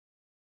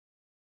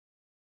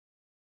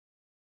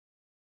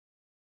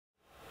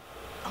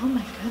Oh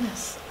my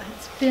goodness,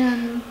 it's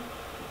been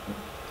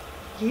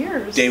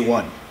years. Day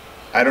one.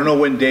 I don't know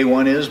when day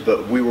one is,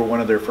 but we were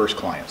one of their first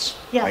clients.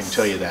 Yes. I can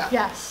tell you that.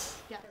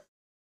 Yes. Yes.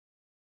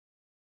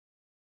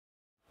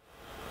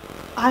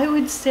 I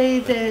would say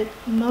that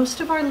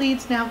most of our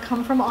leads now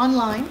come from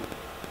online,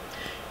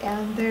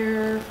 and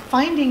they're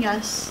finding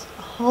us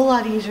a whole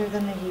lot easier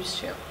than they used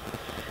to.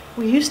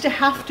 We used to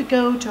have to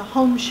go to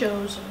home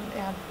shows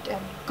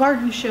and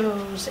garden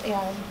shows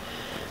and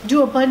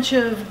do a bunch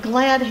of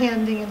glad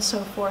handing and so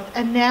forth.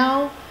 And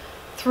now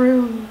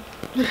through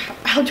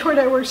Outdoor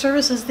Network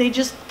Services, they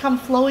just come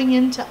flowing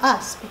into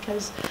us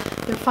because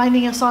they're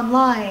finding us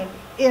online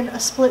in a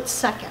split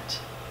second.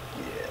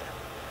 Yeah.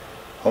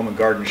 Home and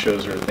garden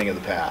shows are a thing of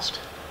the past.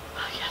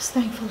 Oh, yes,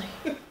 thankfully.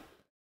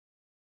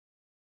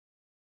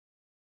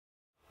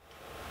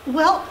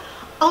 Well,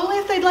 only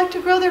if they'd like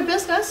to grow their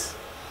business.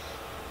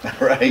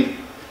 Right?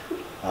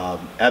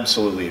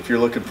 Absolutely. If you're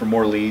looking for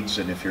more leads,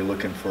 and if you're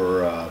looking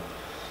for a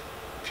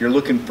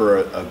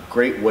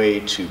great way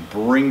to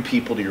bring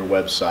people to your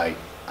website,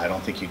 I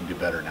don't think you can do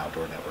better in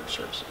Outdoor Network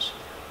Services.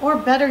 Or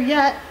better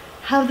yet,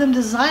 have them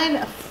design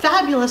a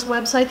fabulous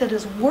website that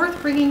is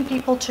worth bringing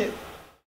people to.